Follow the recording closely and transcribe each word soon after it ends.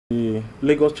the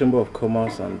Lagos Chamber of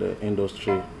Commerce and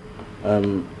Industry,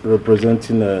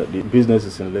 representing the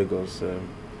businesses in Lagos,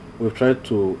 we've tried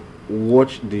to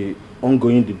watch the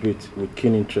ongoing debate with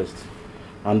keen interest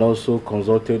and also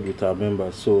consulted with our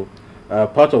members. So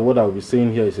part of what I'll be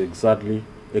saying here is exactly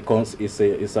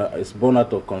it's born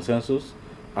out of consensus,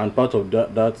 and part of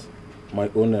that my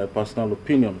own personal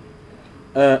opinion.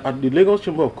 At the Lagos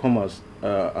Chamber of Commerce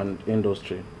and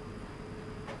Industry,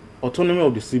 autonomy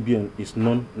of the CBN is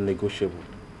non-negotiable.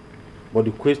 But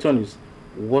the question is,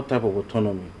 what type of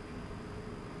autonomy?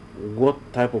 What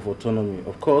type of autonomy?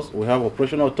 Of course, we have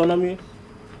operational autonomy,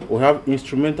 we have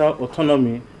instrumental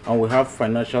autonomy, and we have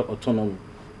financial autonomy.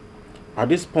 At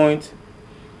this point,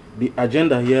 the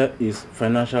agenda here is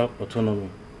financial autonomy.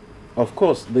 Of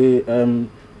course, the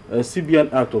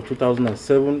CBN Act of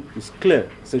 2007 is clear.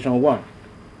 Section 1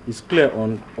 is clear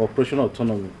on operational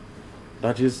autonomy.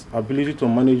 That is, ability to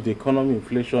manage the economy,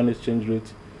 inflation, exchange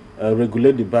rate,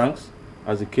 regulate the banks,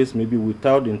 as the case may be,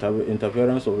 without the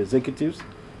interference of executives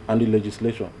and the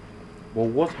legislation. But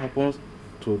what happens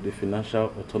to the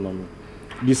financial autonomy?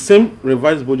 The same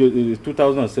revised budget, the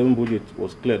 2007 budget,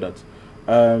 was clear that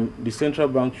the central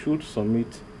bank should submit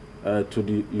to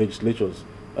the legislatures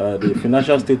the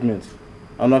financial statement,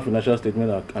 annual financial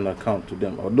statement and account to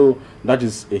them, although that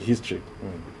is a history.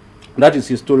 That is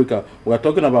historical. We are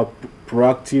talking about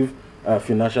proactive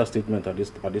financial statement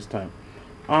at this time.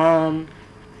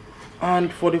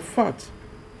 And for the fact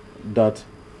that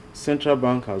central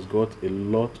bank has got a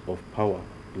lot of power,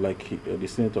 like the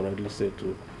senator rightly said,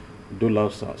 to dole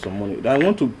out some money. I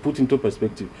want to put into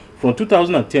perspective, from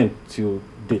 2010 till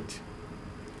date,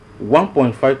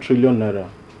 1.5 trillion naira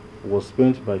was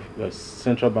spent by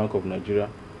Central Bank of Nigeria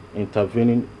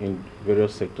intervening in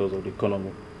various sectors of the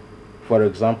economy. For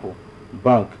example,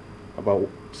 bank, about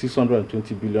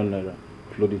 620 billion naira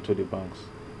flowed into the banks.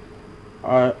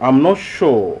 I'm not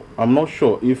sure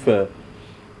if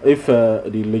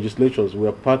the legislatures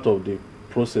were part of the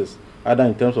process, either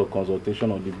in terms of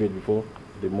consultation or debate before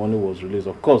the money was released.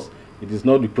 Of course, it is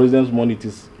not the president's money, it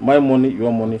is my money,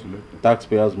 your money,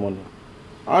 taxpayers' money.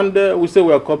 And we say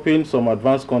we are copying some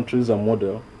advanced countries and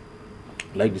model,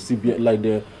 like the CBN, like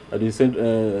the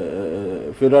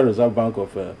Federal Reserve Bank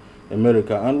of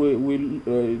America. And we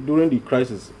during the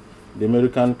crisis, the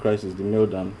American crisis, the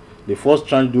meltdown, the first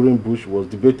tranche during Bush was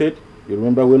debated. You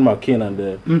remember when McCain and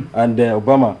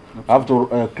Obama have to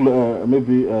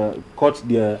maybe cut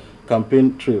their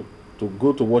campaign trail to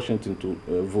go to Washington to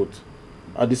vote.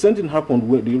 The same thing happened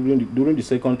during the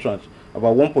second tranche.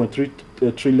 About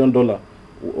 $1.3 trillion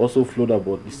also flowed out,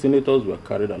 but the senators were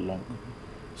carried along.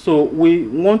 So we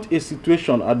want a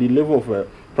situation at the level of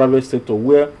private sector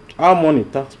where our money,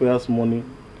 taxpayers' money,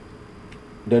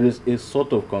 there is a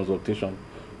sort of consultation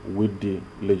with the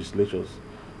legislatures.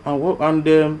 And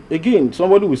again,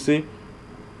 somebody will say,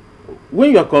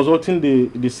 when you are consulting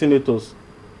the senators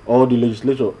or the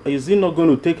legislature, is it not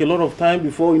going to take a lot of time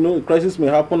before, a crisis may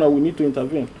happen and we need to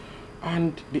intervene?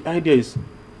 And the idea is,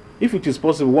 if it is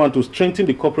possible, one, to strengthen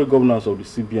the corporate governance of the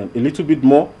CBN a little bit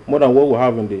more than what we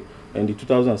have in the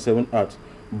 2007 Act,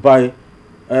 by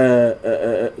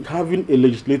having a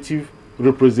legislative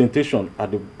representation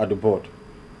at the board.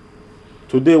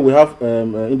 Today we have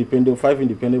 5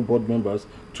 independent board members,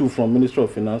 2 from Ministry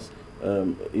of Finance,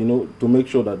 to make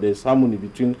sure that there's harmony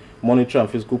between monetary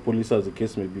and fiscal policy, as the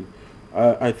case may be.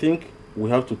 I think we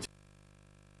have to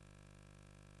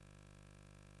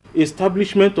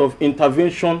establishment of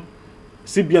intervention,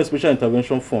 CBN Special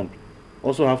Intervention Fund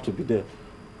also have to be there.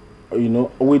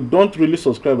 We don't really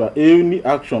subscribe that any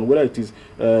action, whether it is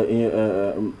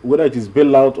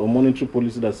bailout or monetary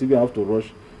policy, that CBN have to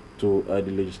rush to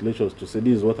the legislatures to say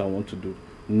this is what I want to do.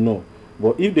 No.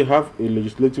 But if they have a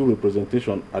legislative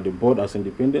representation at the board as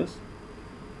independents,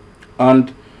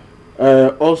 and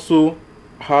also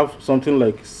have something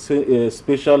like a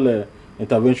special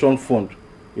intervention fund,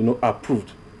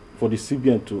 approved for the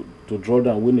CBN to draw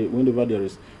down whenever there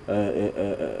is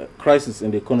a crisis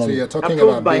in the economy. So you're talking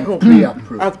approved about being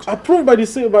pre-approved? Approved by the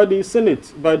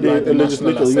Senate, by the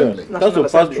legislature. Yeah. That's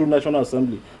what passed through National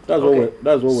Assembly. That's what we're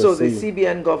so saying. So the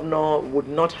CBN governor would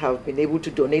not have been able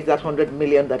to donate that 100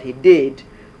 million that he did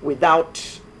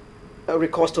without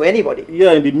recourse to anybody?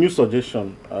 Yeah, in the new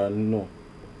suggestion, no.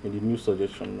 In the new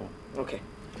suggestion, no. Okay.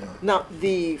 Yeah. Now,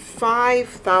 the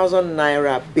 5,000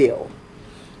 naira bill,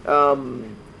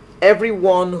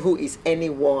 everyone who is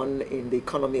anyone in the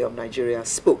economy of Nigeria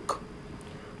spoke.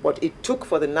 But it took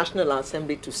for the National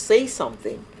Assembly to say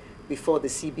something before the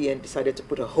CBN decided to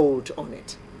put a hold on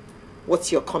it.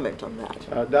 What's your comment on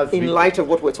that? In light of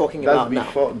what we're talking about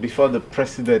now. Before the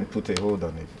president put a hold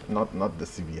on it, not the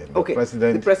CBN. Okay.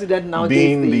 The president now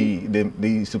being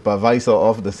the supervisor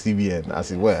of the CBN,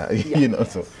 as it were, you know,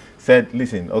 so said,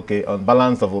 listen, okay, on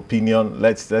balance of opinion,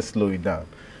 let's slow it down.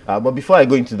 But before I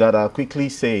go into that, I'll quickly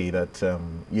say that,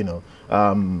 you know,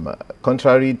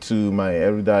 contrary to my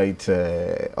erudite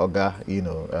Oga, you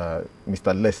know,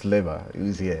 Mr. Les Lever,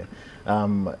 who's here,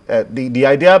 the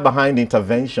idea behind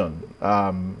intervention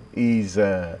is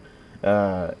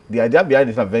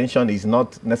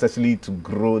not necessarily to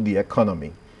grow the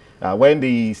economy. When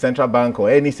the central bank or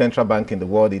any central bank in the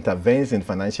world intervenes in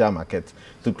financial markets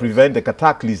to prevent the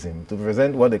cataclysm, to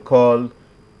prevent what they call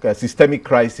systemic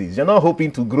crisis, you're not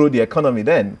hoping to grow the economy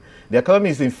then. The economy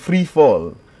is in free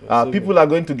fall. People are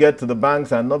going to get to the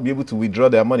banks and not be able to withdraw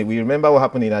their money. We remember what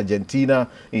happened in Argentina,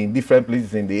 in different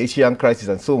places, in the Asian crisis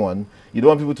and so on. You don't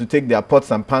want people to take their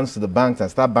pots and pans to the banks and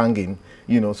start banging,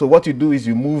 you know. So what you do is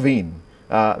you move in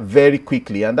very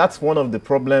quickly. And that's one of the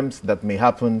problems that may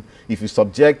happen if you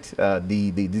subject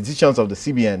the decisions of the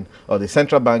CBN or the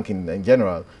central bank in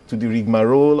general to the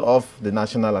rigmarole of the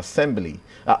National Assembly.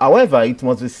 However, it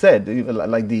must be said,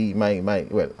 like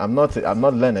well, I'm not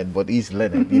learned, but he's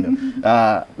learned, you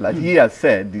know. Like he has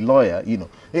said, the lawyer, you know,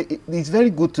 it's very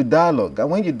good to dialogue. And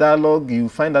when you dialogue, you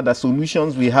find out that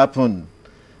solutions will happen.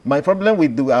 My problem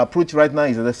with the approach right now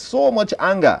is that there's so much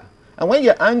anger. And when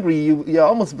you're angry, you're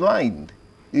almost blind.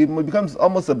 It becomes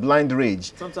almost a blind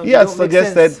rage. Sometimes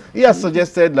he has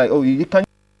suggested like, oh, you can't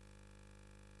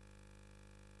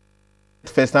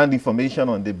first-hand information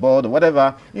on the board or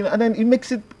whatever, you know, and then it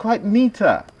makes it quite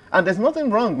neater. And there's nothing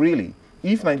wrong, really,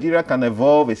 if Nigeria can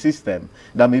evolve a system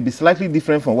that may be slightly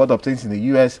different from what obtains in the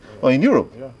US or in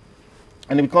Europe. Yeah.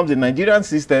 And it becomes a Nigerian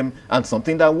system and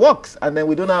something that works. And then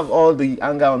we don't have all the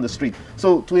anger on the street.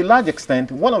 So to a large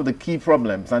extent, one of the key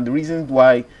problems and the reasons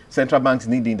why central banks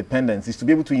need the independence is to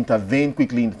be able to intervene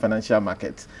quickly in financial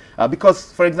markets. Because,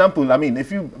 for example, I mean,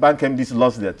 if you bank MDs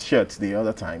lost their shirts the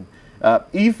other time,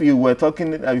 if you were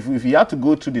talking, if you had to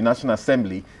go to the National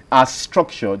Assembly as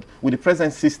structured with the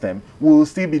present system, we will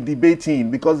still be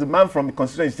debating because the man from the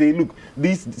constituency say, look,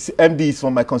 this MD is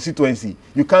from my constituency.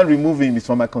 You can't remove him, it's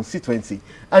from my constituency.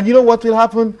 And you know what will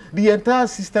happen? The entire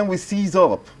system will seize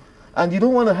up. And you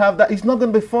don't want to have that. It's not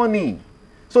going to be funny.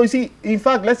 So you see, in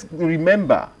fact, let's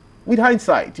remember, with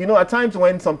hindsight, you know, at times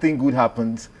when something good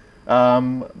happens,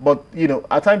 but you know,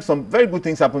 at times some very good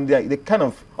things happen. They're kind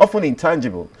of often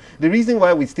intangible. The reason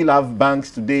why we still have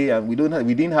banks today and we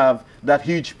didn't have that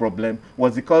huge problem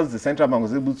was because the central bank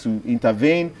was able to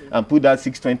intervene and put that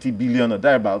 620 billion or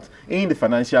thereabouts in the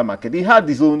financial market. It had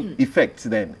its own effects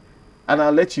then, and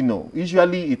I'll let you know.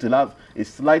 Usually, it will have a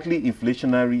slightly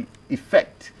inflationary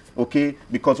effect. Okay,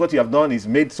 because what you have done is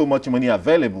made so much money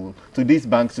available to these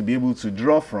banks to be able to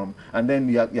draw from, and then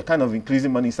you're kind of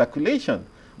increasing money circulation.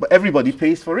 But everybody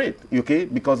pays for it, okay,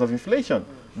 because of inflation.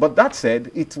 But that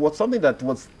said, it was something that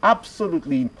was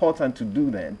absolutely important to do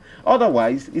then.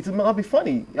 Otherwise, it will not be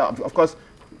funny. Of course,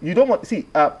 you don't want... See,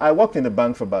 I worked in the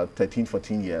bank for about 13,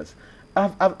 14 years.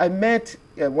 I met...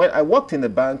 when I worked in the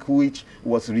bank, which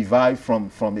was revived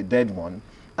from a dead one,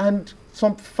 and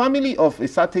some family of a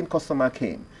certain customer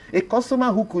came. A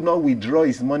customer who could not withdraw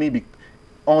his money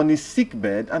on his sick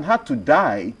bed and had to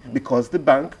die because the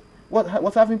bank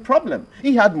was having problem.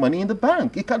 He had money in the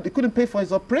bank. He couldn't pay for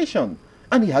his operation.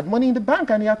 And he had money in the bank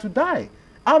and he had to die.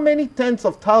 How many tens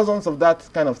of thousands of that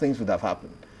kind of things would have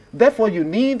happened? Therefore, you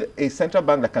need a central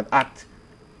bank that can act,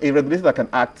 a regulator that can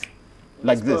act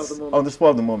like this on the spur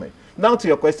of the moment. Now to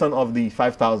your question of the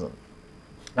 5,000.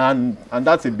 And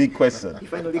that's a big question. You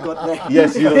finally got there.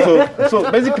 Yes, you know,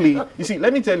 so basically, you see,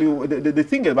 let me tell you, the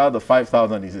thing about the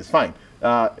 5,000 is it's fine.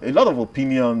 A lot of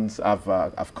opinions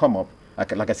have come up.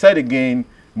 Like I said again,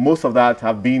 most of that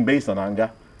have been based on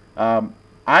anger.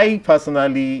 I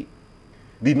personally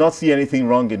did not see anything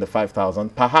wrong in the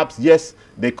 5,000. Perhaps, yes,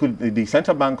 the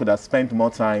central bank could have spent more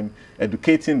time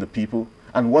educating the people,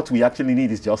 and what we actually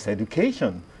need is just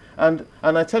education. And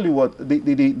I tell you what,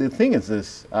 the thing is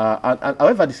this,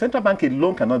 however, the central bank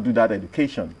alone cannot do that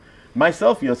education.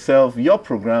 Myself, yourself, your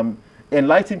program,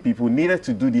 Enlighten People needed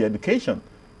to do the education.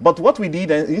 But what we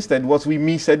did instead was we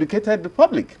miseducated the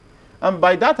public. And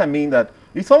by that I mean that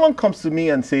if someone comes to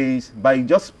me and says, by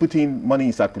just putting money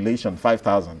in circulation,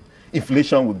 5,000,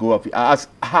 inflation will go up. I ask,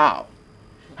 how?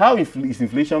 How is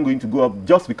inflation going to go up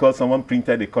just because someone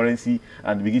printed a currency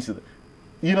and begins to,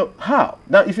 you know, how?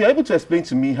 Now, if you're able to explain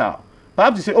to me how,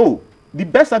 perhaps you say, oh, the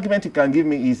best argument you can give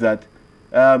me is that,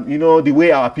 you know, the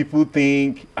way our people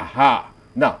think, aha,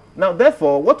 Now,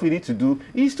 therefore, what we need to do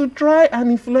is to try and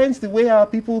influence the way our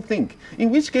people think. In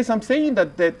which case, I'm saying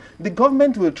that the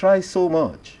government will try so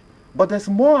much, but there's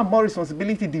more and more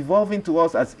responsibility devolving to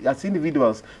us as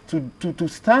individuals to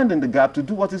stand in the gap, to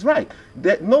do what is right.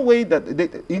 There's no way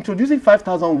that introducing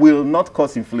 5,000 will not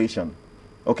cause inflation.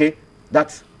 Okay,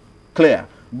 that's clear.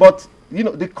 But you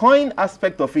know, the coin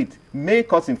aspect of it may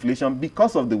cause inflation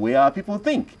because of the way our people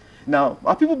think. Now,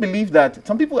 our people believe that,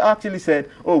 some people actually said,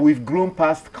 oh, we've grown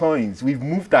past coins, we've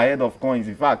moved ahead of coins.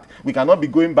 In fact, we cannot be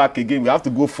going back again, we have to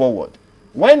go forward.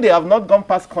 When they have not gone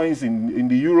past coins in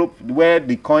the Europe, where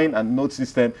the coin and note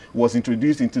system was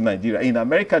introduced into Nigeria. In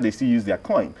America, they still use their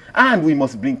coin. And we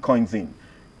must bring coins in.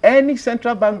 Any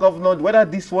central bank governor, whether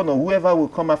this one or whoever will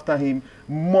come after him,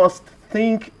 must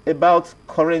think about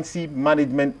currency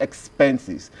management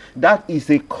expenses. That is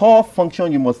a core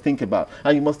function you must think about.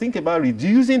 And you must think about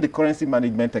reducing the currency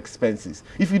management expenses.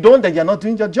 If you don't, then you're not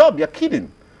doing your job. You're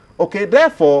kidding. Okay,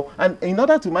 therefore, and in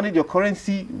order to manage your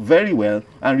currency very well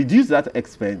and reduce that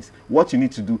expense, what you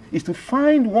need to do is to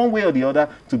find one way or the other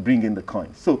to bring in the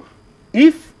coins. So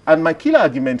if, and my killer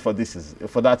argument for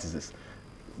that is this,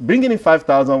 bringing in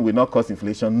 5,000 will not cause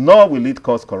inflation, nor will it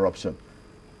cause corruption.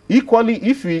 Equally,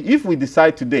 if we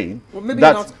decide today, well, maybe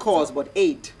not cause, but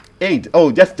aid. Aid.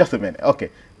 Oh, just a minute. Okay,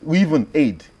 we even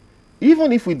aid.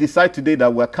 Even if we decide today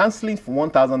that we're cancelling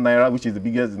 1,000 naira, which is the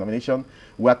biggest denomination,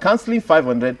 we're cancelling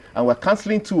 500, and we're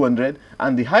cancelling 200,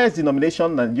 and the highest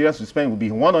denomination Nigerians will spend will be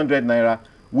 100 naira.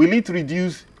 Will it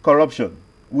reduce corruption?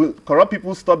 Will corrupt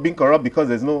people stop being corrupt because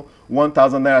there's no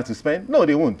 1,000 naira to spend? No,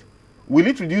 they won't. Will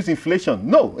it reduce inflation?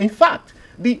 No. In fact,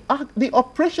 the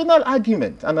operational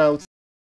argument, and I'll